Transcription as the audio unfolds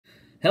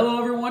Hello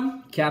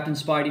everyone, Captain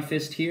Spidey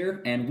Fist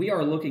here, and we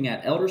are looking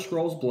at Elder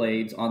Scrolls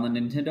Blades on the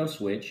Nintendo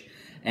Switch,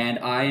 and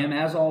I am,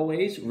 as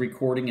always,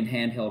 recording in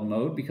handheld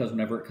mode because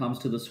whenever it comes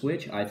to the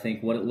Switch, I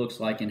think what it looks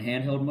like in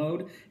handheld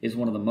mode is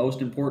one of the most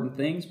important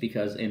things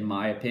because, in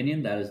my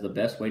opinion, that is the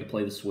best way to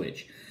play the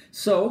Switch.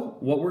 So,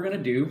 what we're going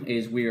to do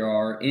is we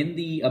are in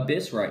the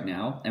Abyss right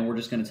now, and we're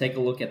just going to take a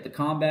look at the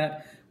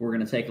combat, we're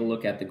going to take a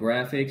look at the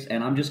graphics,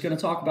 and I'm just going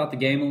to talk about the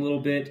game a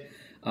little bit.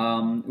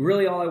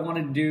 Really all I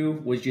wanted to do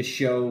was just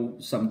show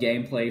some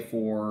gameplay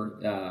for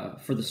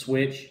the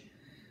Switch.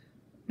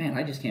 Man,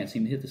 I just can't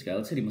seem to hit this guy.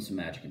 Let's hit him with some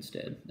magic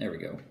instead. There we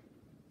go.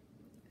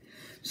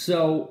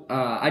 So,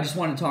 I just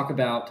wanted to talk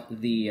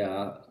about the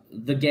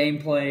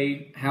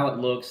gameplay, how it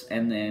looks,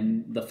 and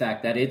then the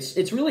fact that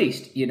it's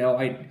released. You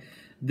know,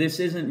 this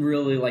isn't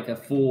really like a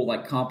full,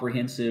 like,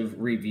 comprehensive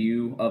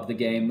review of the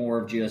game, more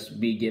of just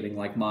me giving,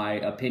 like, my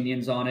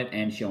opinions on it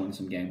and showing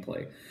some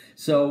gameplay.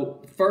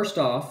 So, first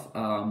off,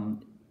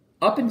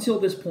 up until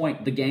this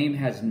point, the game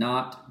has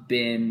not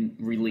been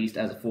released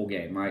as a full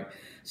game, right?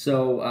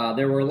 So,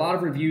 there were a lot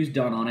of reviews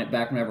done on it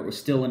back whenever it was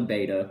still in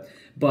beta,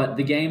 but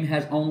the game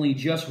has only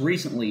just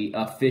recently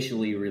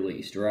officially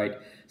released, right?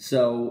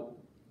 So,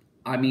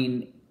 I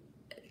mean,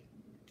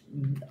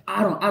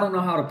 I don't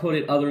know how to put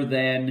it other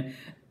than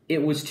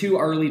it was too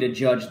early to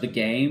judge the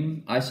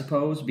game, I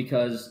suppose,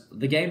 because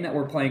the game that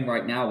we're playing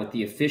right now with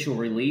the official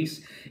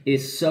release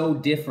is so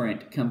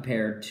different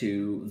compared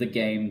to the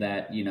game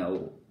that, you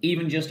know,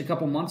 even just a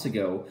couple months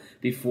ago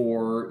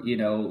before, you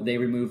know, they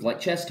removed, like,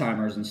 chest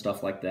timers and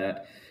stuff like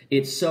that.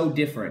 It's so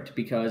different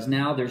because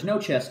now there's no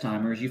chest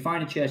timers. You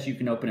find a chest, you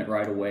can open it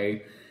right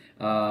away.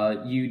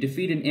 You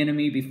defeat an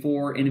enemy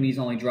before enemies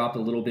only dropped a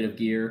little bit of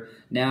gear.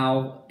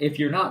 Now, if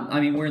you're not,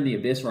 I mean, we're in the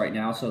Abyss right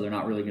now, so they're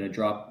not really going to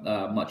drop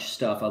much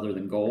stuff other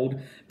than gold.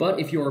 But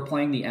if you're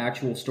playing the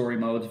actual story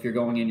modes, if you're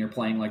going in, you're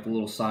playing like the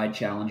little side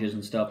challenges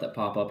and stuff that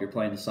pop up, you're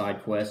playing the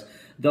side quests,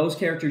 those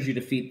characters you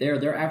defeat there,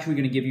 they're actually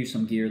going to give you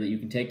some gear that you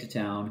can take to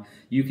town,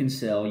 you can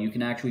sell, you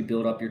can actually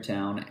build up your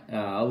town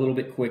a little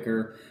bit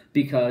quicker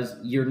because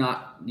you're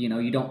not, you know,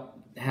 you don't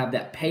have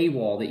that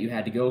paywall that you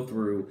had to go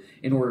through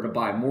in order to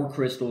buy more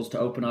crystals, to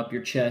open up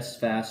your chests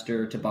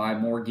faster, to buy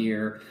more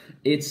gear.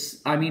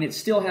 I mean, it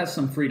still has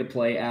some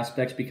free-to-play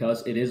aspects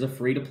because it is a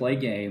free-to-play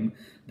game.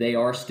 They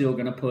are still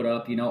going to put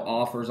up, you know,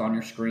 offers on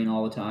your screen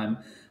all the time.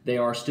 They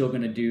are still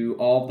going to do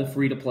all the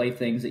free-to-play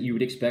things that you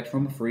would expect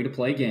from a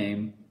free-to-play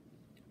game.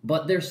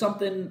 But there's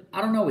something,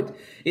 I don't know,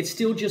 it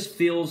still just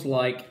feels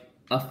like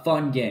a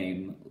fun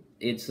game.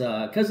 It's,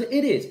 because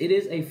it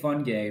is a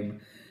fun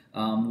game.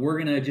 We're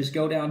going to just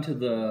go down to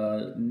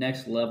the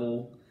next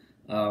level,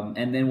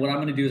 and then what I'm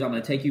going to do is I'm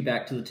going to take you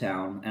back to the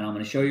town, and I'm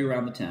going to show you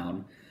around the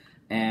town.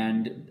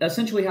 And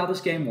essentially how this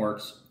game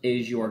works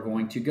is you are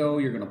going to go,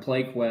 you're going to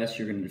play quests,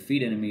 you're going to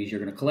defeat enemies, you're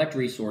going to collect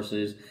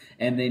resources,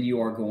 and then you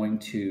are going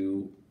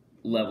to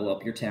level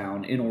up your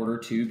town in order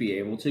to be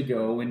able to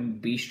go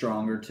and be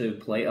stronger, to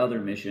play other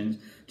missions,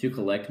 to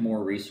collect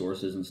more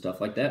resources and stuff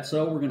like that.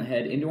 So we're going to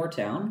head into our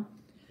town.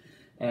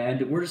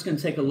 And we're just going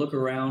to take a look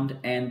around,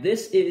 and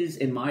this is,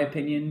 in my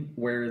opinion,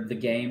 where the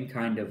game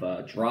kind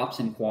of drops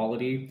in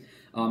quality.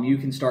 You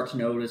can start to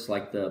notice,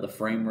 like, the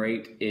frame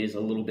rate is a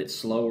little bit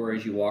slower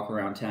as you walk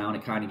around town.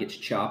 It kind of gets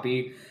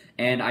choppy,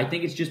 and I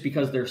think it's just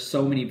because there's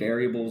so many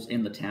variables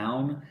in the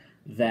town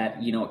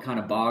that, you know, it kind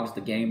of bogs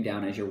the game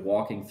down as you're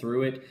walking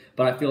through it.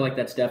 But I feel like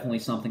that's definitely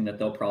something that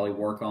they'll probably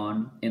work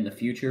on in the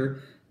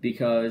future,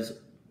 because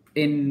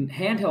in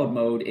handheld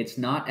mode, it's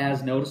not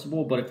as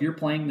noticeable, but if you're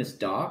playing this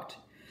docked,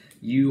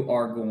 you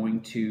are going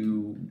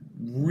to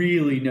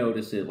really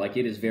notice it. Like,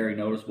 it is very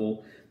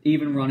noticeable.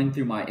 Even running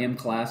through my M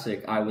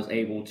Classic, I was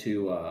able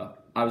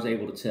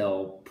to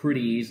tell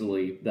pretty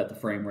easily that the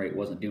frame rate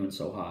wasn't doing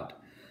so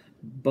hot.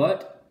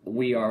 But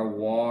we are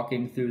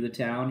walking through the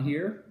town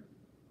here,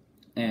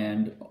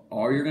 and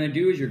all you're going to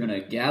do is you're going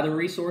to gather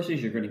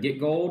resources, you're going to get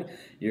gold,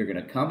 you're going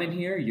to come in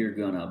here, you're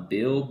going to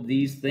build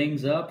these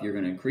things up, you're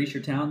going to increase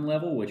your town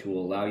level, which will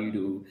allow you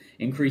to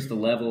increase the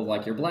level of,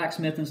 like, your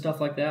blacksmith and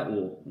stuff like that,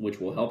 which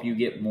will help you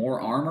get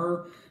more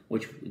armor,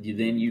 which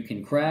then you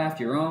can craft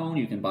your own,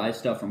 you can buy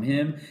stuff from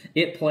him.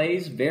 It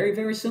plays very,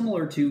 very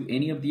similar to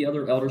any of the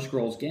other Elder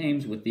Scrolls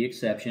games, with the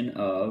exception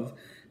of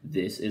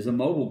this is a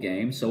mobile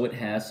game, so it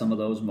has some of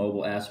those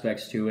mobile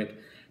aspects to it.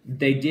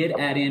 They did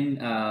add in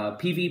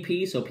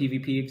PvP, so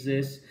PvP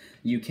exists.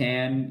 You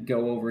can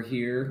go over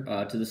here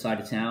to the side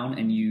of town,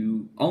 and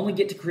you only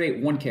get to create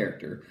one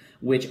character,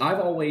 which I've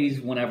always,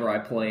 whenever I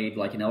played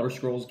like an Elder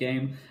Scrolls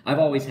game, I've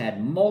always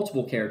had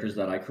multiple characters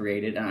that I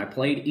created, and I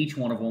played each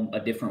one of them a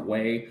different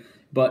way.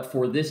 But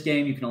for this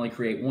game, you can only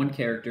create one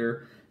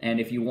character, and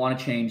if you want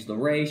to change the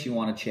race, you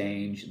want to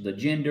change the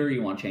gender,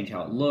 you want to change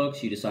how it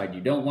looks, you decide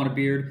you don't want a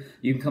beard,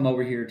 you can come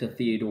over here to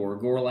Theodore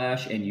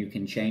Gorlash, and you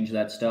can change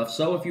that stuff.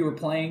 So if you were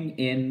playing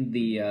in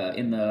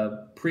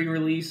the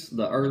pre-release,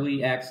 the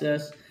early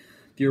access,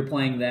 if you were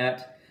playing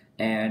that,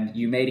 and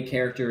you made a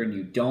character and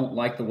you don't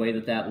like the way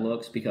that that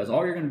looks, because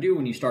all you're going to do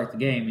when you start the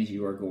game is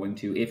you are going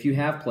to, if you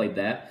have played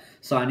that,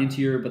 sign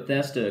into your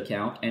Bethesda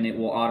account, and it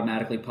will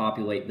automatically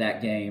populate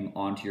that game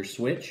onto your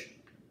Switch.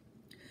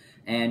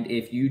 And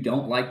if you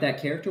don't like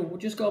that character, we'll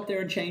just go up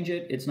there and change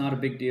it. It's not a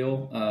big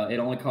deal. It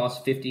only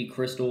costs 50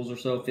 crystals or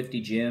so,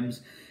 50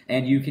 gems,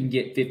 and you can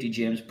get 50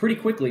 gems pretty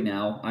quickly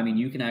now. I mean,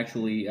 you can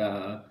actually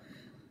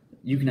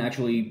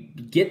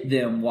get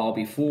them, while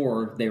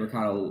before they were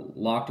kind of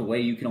locked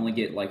away. You can only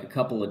get like a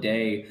couple a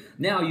day.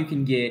 Now you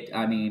can get,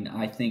 I mean,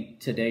 I think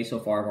today so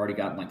far I've already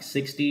gotten like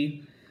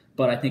 60,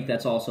 but I think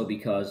that's also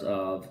because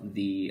of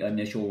the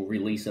initial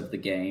release of the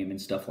game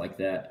and stuff like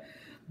that.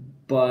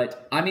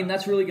 But, I mean,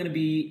 that's really going to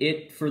be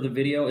it for the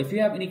video. If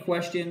you have any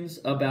questions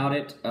about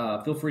it,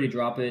 feel free to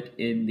drop it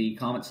in the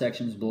comment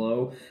sections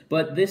below.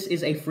 But this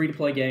is a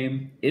free-to-play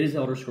game. It is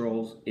Elder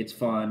Scrolls. It's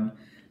fun.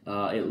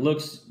 It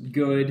looks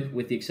good,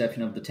 with the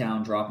exception of the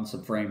town dropping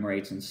some frame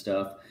rates and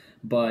stuff.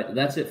 But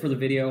that's it for the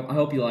video. I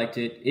hope you liked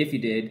it. If you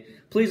did,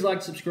 please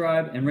like,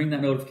 subscribe, and ring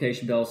that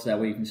notification bell so that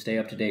way you can stay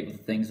up to date with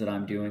the things that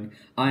I'm doing.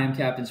 I am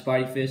Captain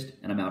Spidey Fist,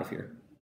 and I'm out of here.